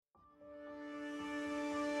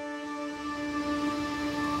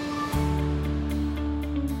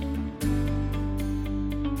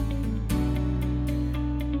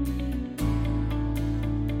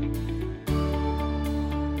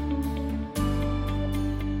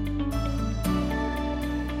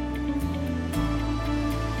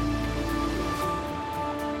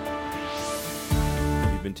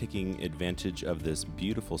taking advantage of this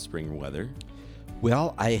beautiful spring weather?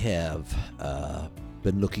 Well, I have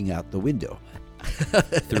been looking out the window.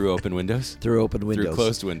 Through open windows? Through open windows. Through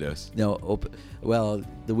closed windows? No, open. Well,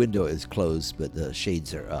 the window is closed, but the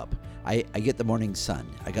shades are up. I get the morning sun.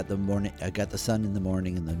 I got the sun in the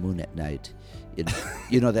morning and the moon at night.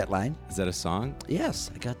 You know that line? Is that a song? Yes,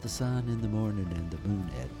 I got the sun in the morning and the moon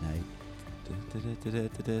at night.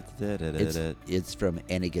 It's from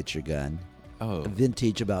Annie Get Your Gun. Oh.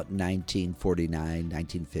 Vintage, about 1949,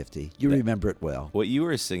 1950. You remember it well. What you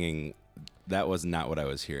were singing, that was not what I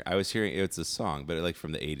was hearing. I was hearing it's a song, but like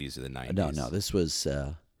from the 80s or the 90s. No, this was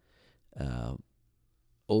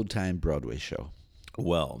old-time Broadway show.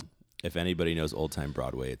 Well, if anybody knows old-time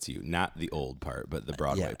Broadway, it's you. Not the old part, but the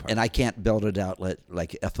Broadway part. And I can't belt it out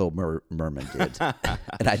like Ethel Merman did.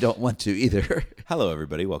 And I don't want to either. Hello,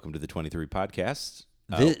 everybody. Welcome to the 23 Podcast.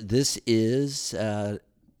 This is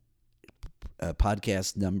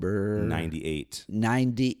podcast number 98.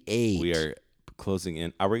 98. We are closing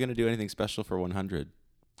in. Are we going to do anything special for 100?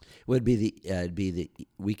 Would be it'd be the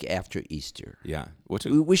week after Easter. Yeah.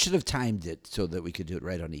 We should have timed it so that we could do it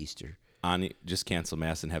right on Easter. Just cancel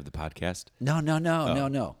Mass and have the podcast?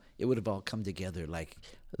 No. It would have all come together like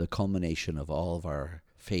the culmination of all of our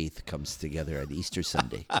faith comes together on Easter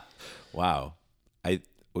Sunday. Wow.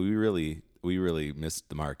 We really missed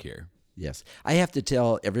the mark here. Yes. I have to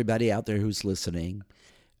tell everybody out there who's listening,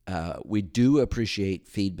 we do appreciate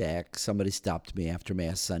feedback. Somebody stopped me after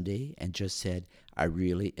Mass Sunday and just said, I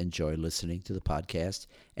really enjoy listening to the podcast.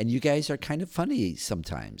 And you guys are kind of funny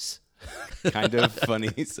sometimes. Kind of funny.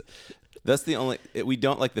 That's the only. We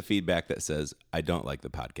don't like the feedback that says, I don't like the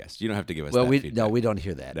podcast. You don't have to give us that feedback. No, we don't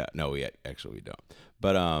hear that. No, we don't.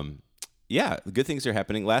 But yeah, good things are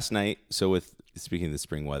happening. Last night, speaking of the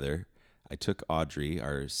spring weather, I took Audrey,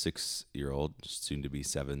 our 6-year-old, soon to be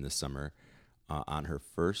 7 this summer, on her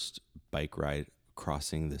first bike ride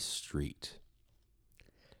crossing the street.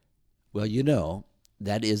 Well,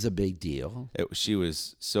 that is a big deal. She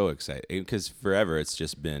was so excited because forever it's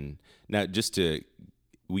just been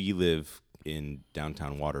we live in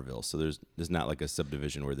downtown Waterville, so there's not like a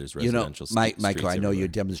subdivision where there's residential streets. Michael, I know everywhere. you're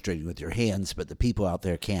demonstrating with your hands, but the people out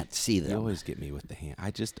there can't see them. You always get me with the hand.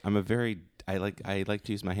 I like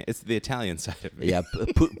to use my hand. It's the Italian side of me. Yeah,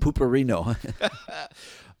 pooperino.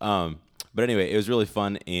 But anyway, it was really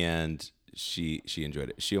fun, and she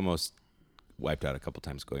enjoyed it. She almost wiped out a couple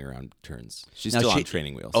times going around turns. She's still on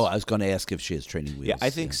training wheels. Oh, I was going to ask if she has training wheels. Yeah,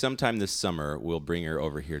 I think sometime this summer we'll bring her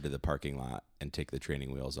over here to the parking lot and take the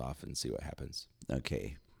training wheels off and see what happens.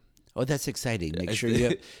 Okay. Oh, that's exciting. Make Is sure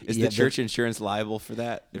is the church insurance liable for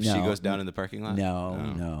that if she goes down in the parking lot?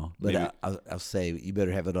 No. But I'll say you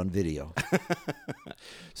better have it on video.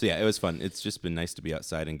 So yeah, it was fun. It's just been nice to be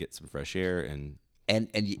outside and get some fresh air and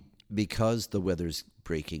because the weather's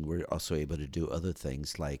breaking, we're also able to do other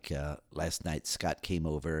things. Like last night, Scott came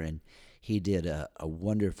over and he did a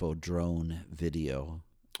wonderful drone video.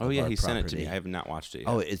 Oh yeah, he sent it to me. I have not watched it yet.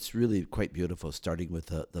 Oh, it's really quite beautiful, starting with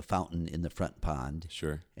the fountain in the front pond.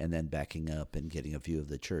 Sure. And then backing up and getting a view of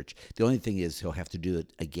the church. The only thing is he'll have to do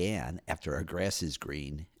it again after our grass is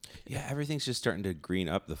green. Yeah, everything's just starting to green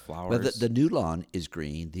up, the flowers. Well, the new lawn is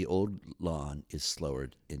green. The old lawn is slower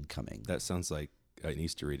in coming. That sounds like an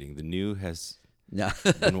Easter reading. The new has no.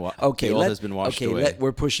 been okay, the old has been washed away.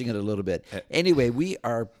 We're pushing it a little bit. Anyway, we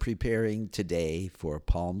are preparing today for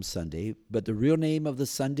Palm Sunday, but the real name of the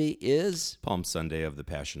Sunday is Palm Sunday of the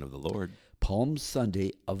Passion of the Lord. Palm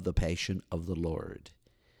Sunday of the Passion of the Lord.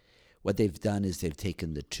 What they've done is they've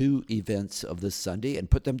taken the two events of this Sunday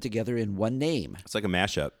and put them together in one name. It's like a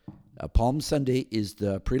mashup. Palm Sunday is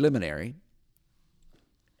the preliminary,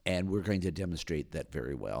 and we're going to demonstrate that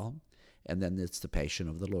very well. And then it's the Passion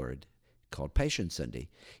of the Lord, called Passion Sunday.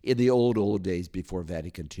 In the old days before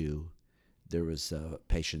Vatican II, there was a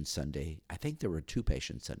Passion Sunday. I think there were 2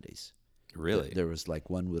 Passion Sundays. Really? There was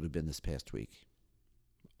one would have been this past week.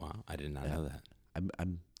 Wow, I did not know that.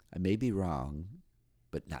 I may be wrong,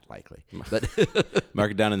 but not likely. But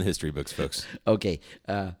mark it down in the history books, folks. Okay,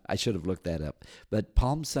 I should have looked that up. But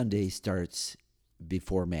Palm Sunday starts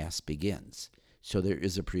before Mass begins. So there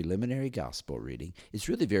is a preliminary gospel reading. It's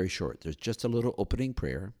really very short. There's just a little opening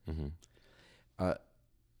prayer,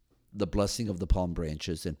 the blessing of the palm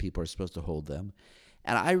branches, and people are supposed to hold them.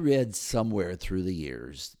 And I read somewhere through the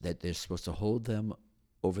years that they're supposed to hold them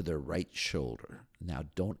over their right shoulder. Now,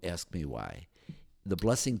 don't ask me why. The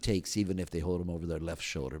blessing takes even if they hold them over their left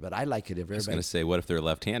shoulder. But I like it if everybody... I was going to say, what if they're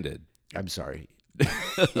left-handed? I'm sorry.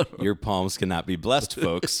 Your palms cannot be blessed,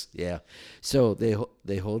 folks. Yeah. So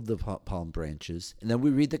they hold the palm branches, and then we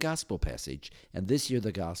read the gospel passage. And this year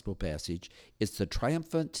the gospel passage is the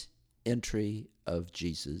triumphant entry of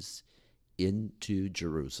Jesus into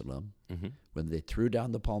Jerusalem when they threw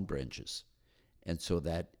down the palm branches. And so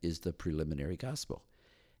that is the preliminary gospel.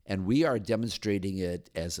 And we are demonstrating it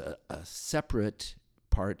as a separate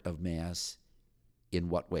part of Mass. In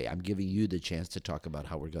what way? I'm giving you the chance to talk about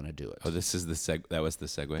how we're going to do it. Oh, this is that was the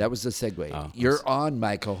segue? That was the segue. Oh, You're on,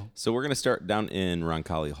 Michael. So we're going to start down in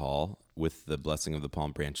Roncalli Hall with the blessing of the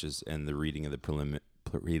palm branches and the reading of the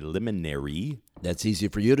preliminary. That's easy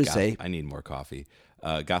for you to say. I need more coffee.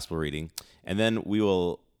 Gospel reading. And then we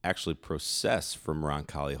will actually process from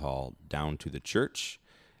Roncalli Hall down to the church.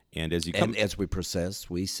 And as you come, And as we process,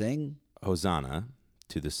 we sing. Hosanna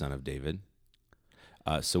to the Son of David.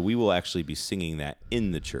 So we will actually be singing that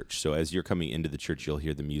in the church. So as you're coming into the church, you'll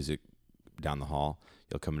hear the music down the hall.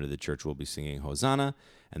 You'll come into the church, we'll be singing Hosanna.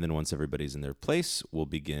 And then once everybody's in their place, we'll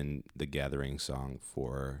begin the gathering song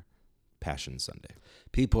for Passion Sunday.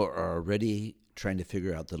 People are already trying to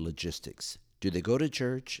figure out the logistics. Do they go to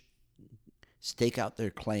church, stake out their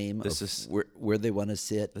claim where they want to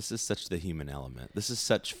sit? This is such the human element. This is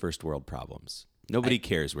such first world problems. Nobody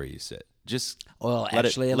cares where you sit. Just a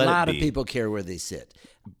lot of people care where they sit.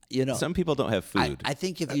 You know, some people don't have food. I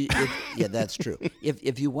think yeah, that's true.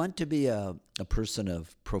 If you want to be a person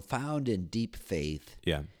of profound and deep faith,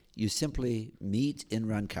 you simply meet in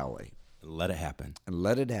Roncalli. Let it happen. And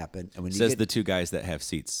let it happen. And when Says the two guys that have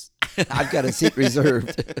seats. I've got a seat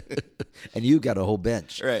reserved, and you got a whole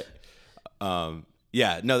bench. Right. I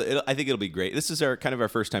think it'll be great. This is our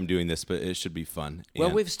first time doing this, but it should be fun.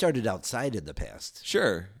 Well, we've started outside in the past.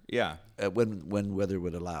 Sure, yeah. When weather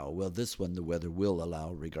would allow. Well, this one the weather will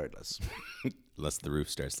allow regardless. Unless the roof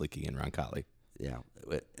starts leaking in Roncalli. Yeah.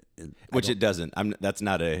 Which it doesn't. That's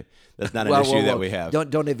not an issue that we have.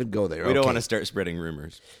 Don't even go there. We don't want to start spreading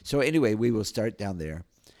rumors. So anyway, we will start down there.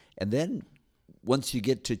 And then once you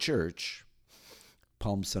get to church,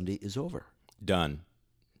 Palm Sunday is over. Done.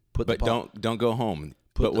 Don't go home.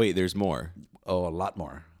 Wait, there's more. Oh, a lot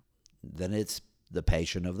more. Then it's the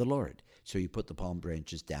Passion of the Lord. So you put the palm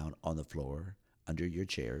branches down on the floor under your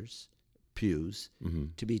chairs, pews,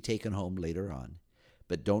 to be taken home later on.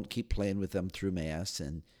 But don't keep playing with them through Mass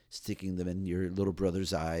and sticking them in your little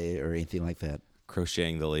brother's eye or anything like that.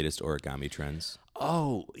 Crocheting the latest origami trends.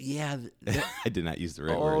 Oh, yeah. I did not use the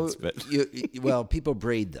right words, but well, people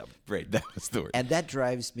braid them. Braid, that was the word. And that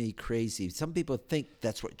drives me crazy. Some people think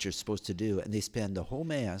that's what you're supposed to do, and they spend the whole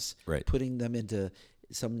Mass putting them into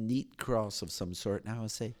some neat cross of some sort. And I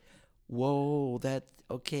would say, whoa,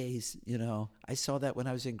 I saw that when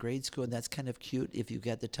I was in grade school, and that's kind of cute if you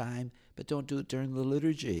got the time, but don't do it during the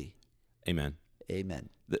liturgy. Amen. Amen.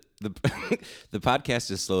 The podcast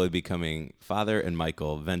is slowly becoming Father and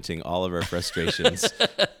Michael venting all of our frustrations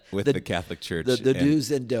with the Catholic Church. The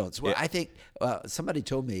do's and don'ts. Well, I think somebody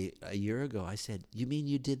told me a year ago, I said, you mean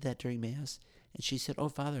you did that during Mass? And she said, oh,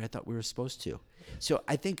 Father, I thought we were supposed to. So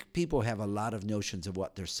I think people have a lot of notions of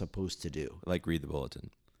what they're supposed to do. Like read the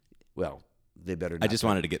bulletin. Well, they better not. I just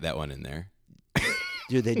wanted to get that one in there.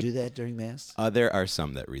 Do they do that during Mass? There are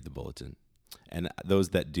some that read the bulletin. And those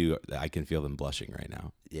that do, I can feel them blushing right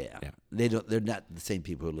now. Yeah. They're not the same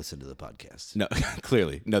people who listen to the podcast. No,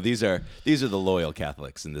 clearly. No, these are the loyal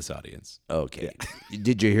Catholics in this audience. Okay. Yeah.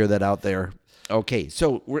 Did you hear that out there? Okay.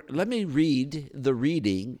 So let me read the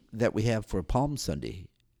reading that we have for Palm Sunday.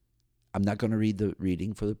 I'm not going to read the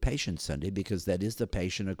reading for the Passion Sunday because that is the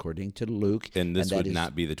Passion according to Luke. And this would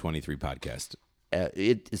not be the 23 podcast.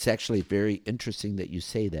 It's actually very interesting that you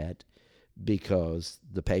say that, because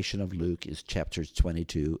the Passion of Luke is chapters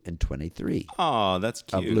 22 and 23. Oh, that's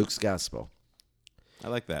cute. Of Luke's Gospel. I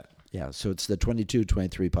like that. Yeah, so it's the 22,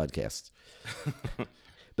 23 podcast.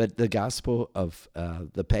 But the Gospel of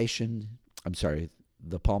the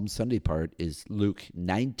Palm Sunday part is Luke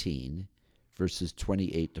 19, verses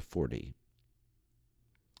 28 to 40.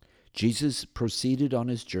 Jesus proceeded on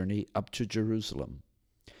his journey up to Jerusalem.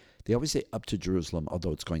 They always say up to Jerusalem,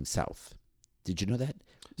 although it's going south. Did you know that?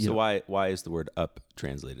 So why is the word up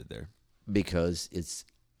translated there? Because it's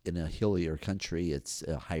in a hillier country, it's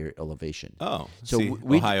a higher elevation. Oh, so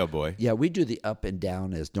Ohio boy. Yeah, we do the up and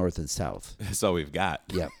down as north and south. That's all we've got.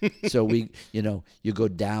 Yeah. So you go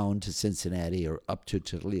down to Cincinnati or up to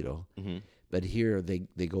Toledo. Mm-hmm. But here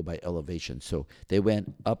they go by elevation. So they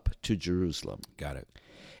went up to Jerusalem. Got it.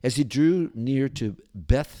 As he drew near to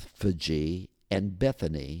Bethphage and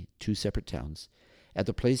Bethany, two separate towns, at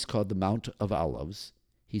the place called the Mount of Olives,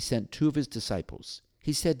 he sent two of his disciples.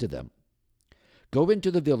 He said to them, "Go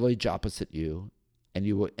into the village opposite you, and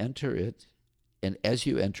you will enter it, and as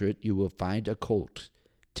you enter it, you will find a colt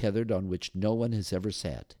tethered on which no one has ever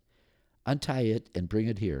sat. Untie it and bring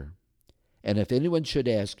it here. And if anyone should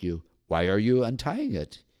ask you, 'Why are you untying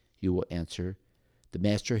it?' You will answer, the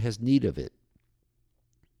master has need of it.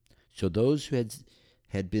 So those who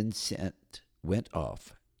had been sent went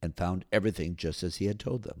off and found everything just as he had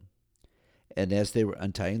told them. And as they were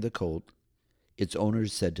untying the colt, its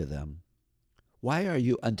owners said to them, Why are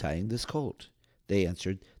you untying this colt? They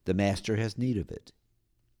answered, The master has need of it.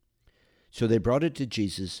 So they brought it to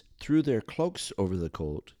Jesus, threw their cloaks over the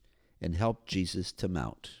colt, and helped Jesus to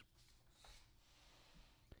mount.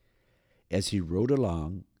 As he rode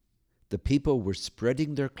along, the people were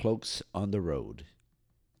spreading their cloaks on the road.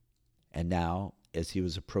 And now, as he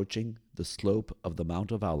was approaching the slope of the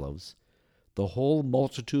Mount of Olives, the whole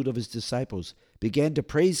multitude of his disciples began to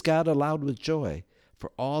praise God aloud with joy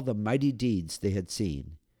for all the mighty deeds they had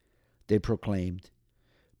seen. They proclaimed,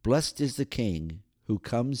 Blessed is the King who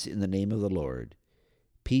comes in the name of the Lord,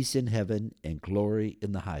 peace in heaven and glory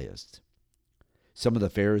in the highest. Some of the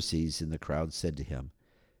Pharisees in the crowd said to him,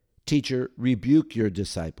 Teacher, rebuke your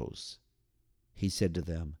disciples. He said to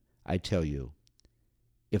them, I tell you,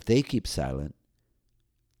 if they keep silent,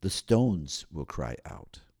 the stones will cry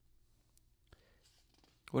out.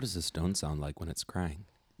 What does a stone sound like when it's crying?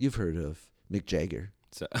 You've heard of Mick Jagger,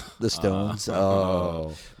 So, the Stones.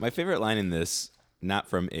 Oh. My favorite line in this, not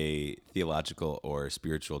from a theological or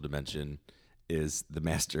spiritual dimension, is the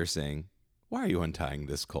master saying, Why are you untying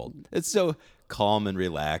this colt? It's so calm and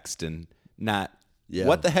relaxed and not, Yeah.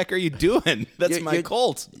 What the heck are you doing? That's my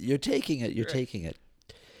colt. You're taking it. You're taking it.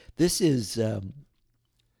 This is a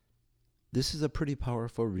pretty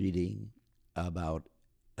powerful reading about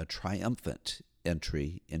a triumphant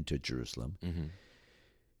entry into Jerusalem. Mm-hmm.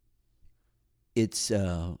 It's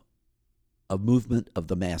a movement of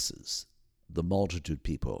the masses, the multitude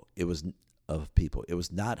people. It was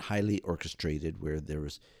not highly orchestrated where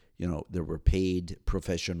there were paid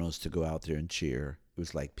professionals to go out there and cheer. It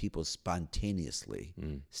was like people spontaneously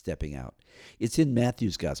stepping out. It's in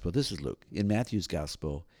Matthew's gospel. This is Luke. In Matthew's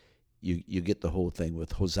gospel, you get the whole thing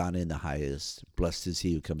with Hosanna in the highest. Blessed is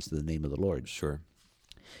he who comes to the name of the Lord. Sure.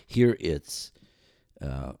 Here it's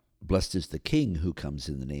blessed is the King who comes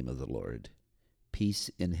in the name of the Lord. Peace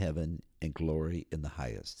in heaven and glory in the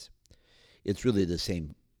highest. It's really the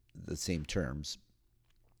same terms,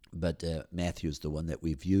 but Matthew is the one that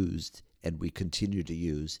we've used and we continue to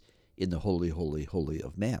use in the Holy, Holy, Holy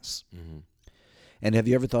of Mass. Mm-hmm. And have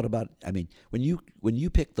you ever thought about, when you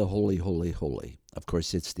pick the Holy, Holy, Holy, of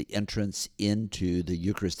course it's the entrance into the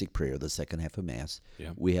Eucharistic prayer, the second half of Mass.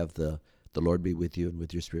 Yeah. We have the Lord be with you and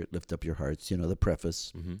with your spirit lift up your hearts, the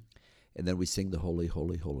preface. Mm-hmm. And then we sing the Holy,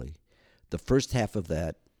 Holy, Holy. The first half of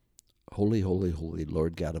that, Holy, Holy, Holy,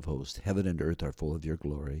 Lord God of hosts, heaven and earth are full of your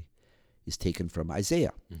glory, is taken from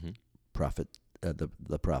Isaiah, prophet,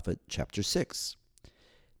 the prophet, chapter 6.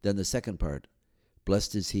 Then the second part,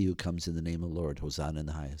 blessed is he who comes in the name of the Lord, Hosanna in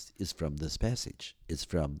the highest, is from this passage. It's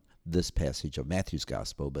from this passage of Matthew's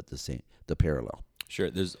gospel, but the parallel. Sure.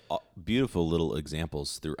 There's beautiful little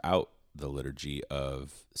examples throughout the liturgy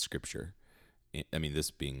of Scripture. I mean,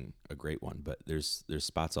 this being a great one, but there's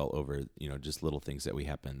spots all over, just little things that we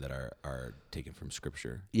happen that are taken from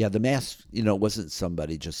Scripture. Yeah, the Mass, wasn't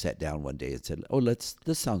somebody just sat down one day and said,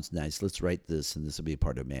 this sounds nice, let's write this, and this will be a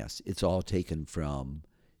part of Mass. It's all taken from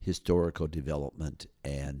historical development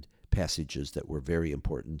and passages that were very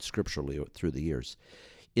important scripturally through the years.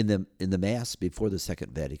 In the Mass before the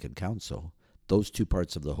Second Vatican Council, those two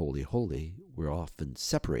parts of the Holy Holy were often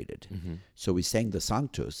separated. Mm-hmm. So we sang the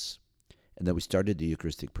Sanctus, and then we started the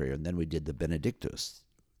Eucharistic prayer, and then we did the Benedictus.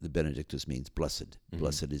 The Benedictus means blessed. Mm-hmm.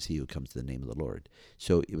 Blessed is he who comes to the name of the Lord.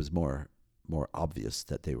 So it was more obvious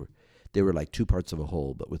that they were like two parts of a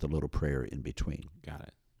whole, but with a little prayer in between. Got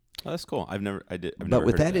it. Oh, that's cool. I've never But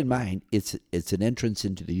with heard that in mind, it's an entrance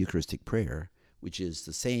into the Eucharistic prayer, which is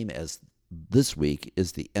the same as this week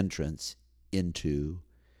is the entrance into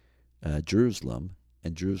Jerusalem,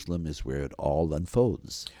 and Jerusalem is where it all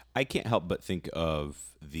unfolds. I can't help but think of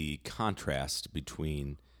the contrast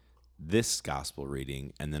between this gospel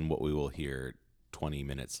reading and then what we will hear 20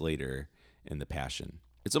 minutes later in the Passion.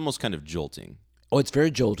 It's almost kind of jolting. Oh, it's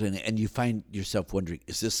very jolting, and you find yourself wondering,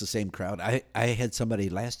 is this the same crowd? I had somebody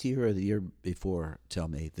last year or the year before tell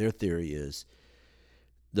me their theory is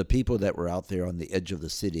the people that were out there on the edge of the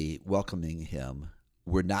city welcoming him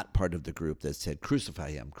were not part of the group that said,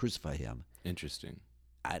 crucify him, crucify him. Interesting.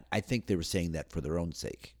 I think they were saying that for their own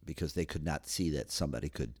sake because they could not see that somebody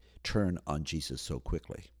could turn on Jesus so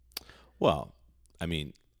quickly. Well, I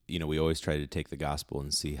mean, we always try to take the gospel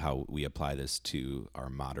and see how we apply this to our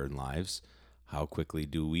modern lives. How quickly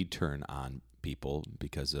do we turn on people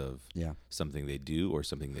because of something they do or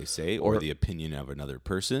something they say or the opinion of another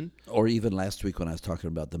person? Or even last week when I was talking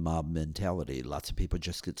about the mob mentality, lots of people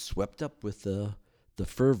just get swept up with the the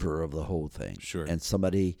fervor of the whole thing. Sure. And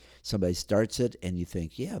somebody starts it, and you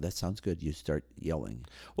think, yeah, that sounds good. You start yelling.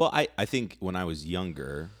 Well, I think when I was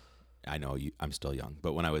younger, I know I'm still young,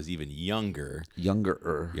 but when I was even younger,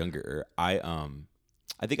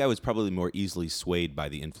 I think I was probably more easily swayed by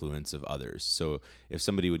the influence of others. So if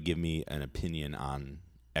somebody would give me an opinion on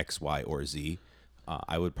X, Y, or Z,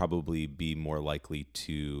 I would probably be more likely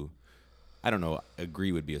to, I don't know,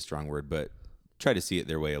 agree would be a strong word, but try to see it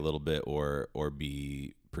their way a little bit or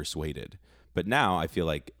be persuaded. But now I feel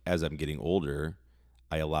like as I'm getting older,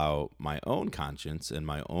 I allow my own conscience and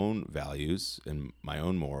my own values and my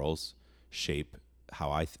own morals shape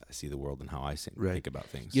how I see the world and how I think about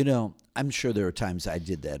things. You know, I'm sure there are times I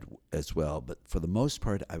did that as well, but for the most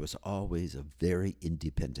part, I was always a very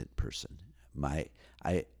independent person.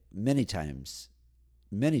 Many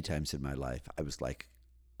times in my life, I was like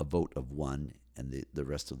a vote of one, and the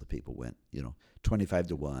rest of the people went,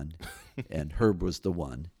 25-1, and Herb was the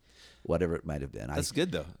one, whatever it might have been. That's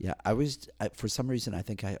good, though. Yeah, for some reason, I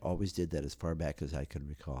think I always did that as far back as I can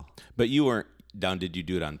recall. But you weren't down. Did you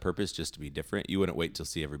do it on purpose just to be different? You wouldn't wait till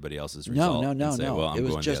see everybody else's result. No. And say, well, I'm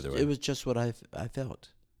going the other way. It was just what I felt,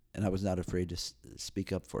 and I was not afraid to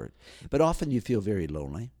speak up for it. But often you feel very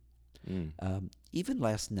lonely. Even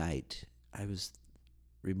last night, I was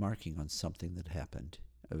remarking on something that happened.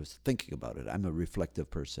 I was thinking about it. I'm a reflective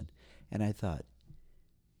person, and I thought,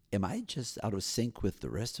 am I just out of sync with the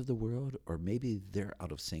rest of the world, or maybe they're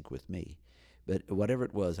out of sync with me? But whatever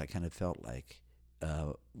it was, I kind of felt like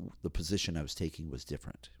the position I was taking was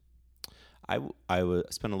different. I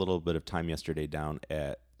spent a little bit of time yesterday down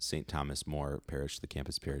at St. Thomas More Parish, the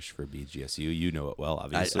campus parish for BGSU. You know it well,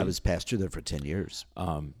 obviously. I was pastor there for 10 years.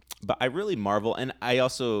 But I really marvel, and I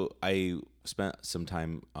spent some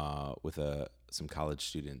time with some college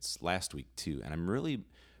students last week too, and I'm really,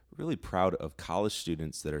 really proud of college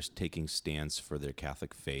students that are taking stands for their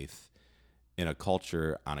Catholic faith in a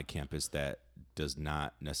culture on a campus that does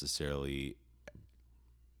not necessarily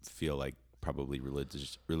feel like probably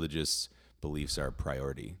religious beliefs are a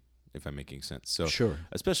priority, if I'm making sense. So sure.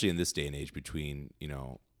 Especially in this day and age between,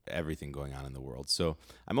 everything going on in the world. So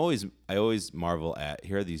I always marvel at,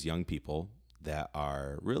 here are these young people that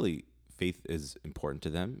are really, faith is important to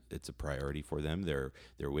them. It's a priority for them. They're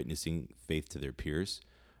witnessing faith to their peers.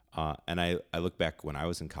 And I look back when I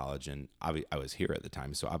was in college, and I was here at the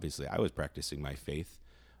time, so obviously I was practicing my faith.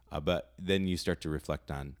 But then you start to reflect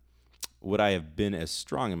on, would I have been as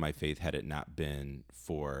strong in my faith had it not been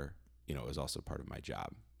for, it was also part of my job.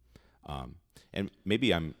 And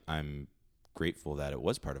maybe I'm grateful that it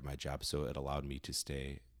was part of my job, so it allowed me to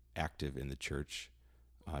stay active in the church,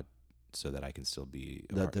 so that I can still be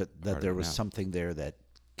that there was something there that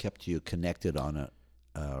kept you connected on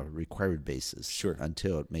a required basis. Sure.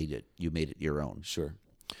 Until you made it your own. Sure.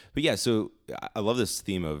 But yeah, so I love this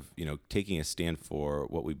theme of, taking a stand for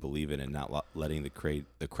what we believe in and not letting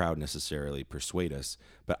the crowd necessarily persuade us.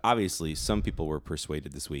 But obviously, some people were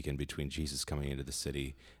persuaded this weekend between Jesus coming into the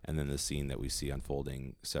city and then the scene that we see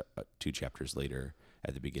unfolding 2 chapters later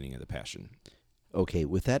at the beginning of the Passion. Okay,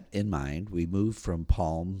 with that in mind, we move from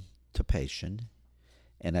Palm to Passion.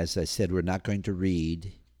 And as I said, we're not going to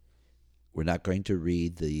read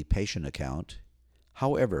the Passion account.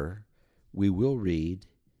 However, we will read.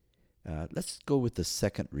 Let's go with the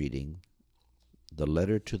second reading, the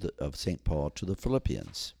letter of St. Paul to the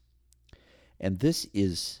Philippians. And this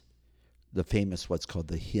is the famous what's called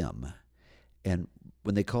the hymn. And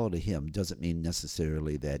when they call it a hymn, doesn't mean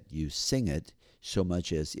necessarily that you sing it so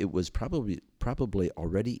much as it was probably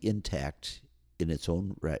already intact in its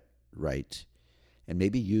own right and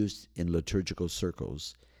maybe used in liturgical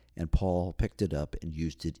circles. And Paul picked it up and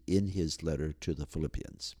used it in his letter to the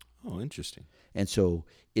Philippians. Oh, interesting. And so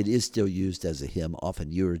it is still used as a hymn.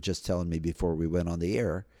 Often you were just telling me before we went on the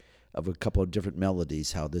air of a couple of different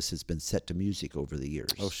melodies, how this has been set to music over the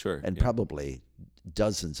years. Oh, sure. And probably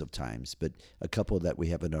dozens of times, but a couple that we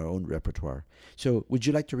have in our own repertoire. So would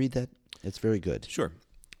you like to read that? It's very good. Sure.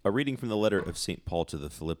 A reading from the letter of St. Paul to the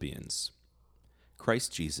Philippians.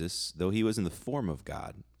 Christ Jesus, though he was in the form of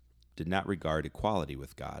God, did not regard equality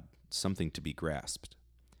with God something to be grasped.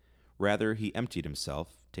 Rather, he emptied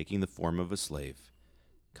himself, taking the form of a slave.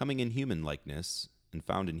 Coming in human likeness and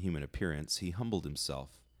found in human appearance, he humbled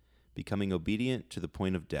himself, becoming obedient to the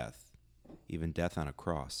point of death, even death on a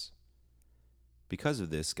cross. Because of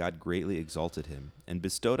this, God greatly exalted him and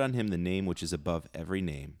bestowed on him the name which is above every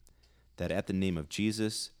name, that at the name of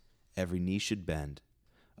Jesus every knee should bend,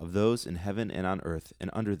 of those in heaven and on earth and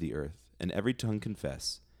under the earth, and every tongue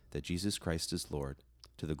confess that Jesus Christ is Lord,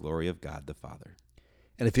 to the glory of God the Father.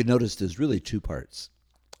 And if you notice, there's really two parts.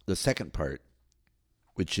 The second part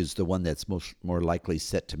which is the one that's more likely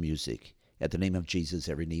set to music. At the name of Jesus,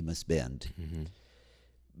 every knee must bend. Mm-hmm.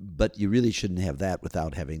 But you really shouldn't have that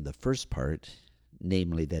without having the first part,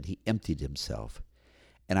 namely that he emptied himself.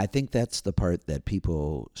 And I think that's the part that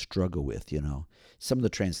people struggle with, Some of the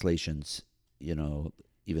translations,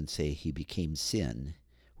 even say he became sin.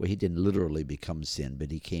 Well, he didn't literally become sin, but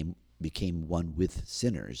he became one with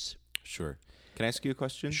sinners. Sure. Can I ask you a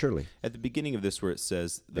question? Surely. At the beginning of this where it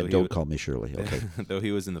says... Don't call me Shirley, okay. Though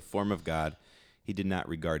he was in the form of God, he did not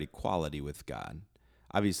regard equality with God.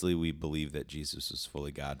 Obviously, we believe that Jesus was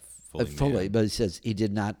fully God, fully man. But it says he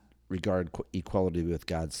did not regard equality with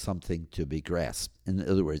God something to be grasped. In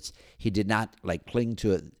other words, he did not cling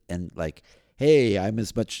to it and hey, I'm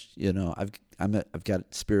as much, I've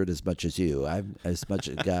got spirit as much as you. I'm as much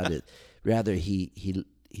as God. Rather, he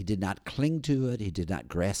did not cling to it. He did not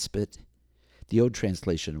grasp it. The old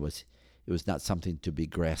translation was, it was not something to be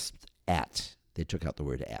grasped at. They took out the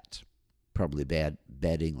word at. Probably bad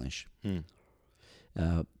English.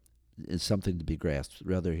 It's something to be grasped.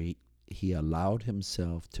 Rather, he allowed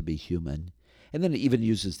himself to be human. And then it even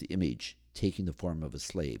uses the image, taking the form of a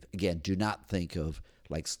slave. Again, do not think of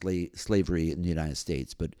slavery in the United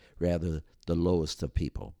States, but rather the lowest of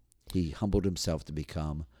people. He humbled himself to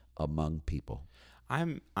become among people.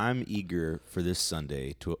 I'm eager for this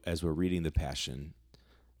Sunday as we're reading the Passion,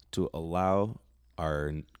 to allow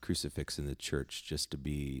our crucifix in the church just to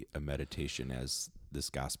be a meditation as this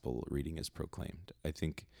gospel reading is proclaimed. I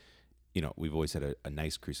think, we've always had a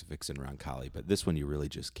nice crucifix in Roncalli, but this one you really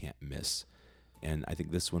just can't miss. And I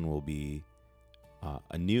think this one will be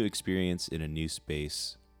a new experience in a new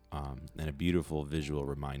space, and a beautiful visual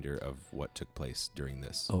reminder of what took place during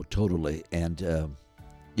this. Oh, totally. And,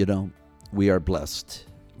 we are blessed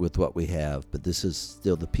with what we have, but this is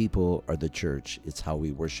still the people or the church. It's how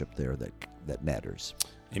we worship there that matters.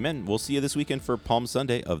 Amen. We'll see you this weekend for Palm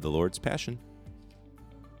Sunday of the Lord's Passion.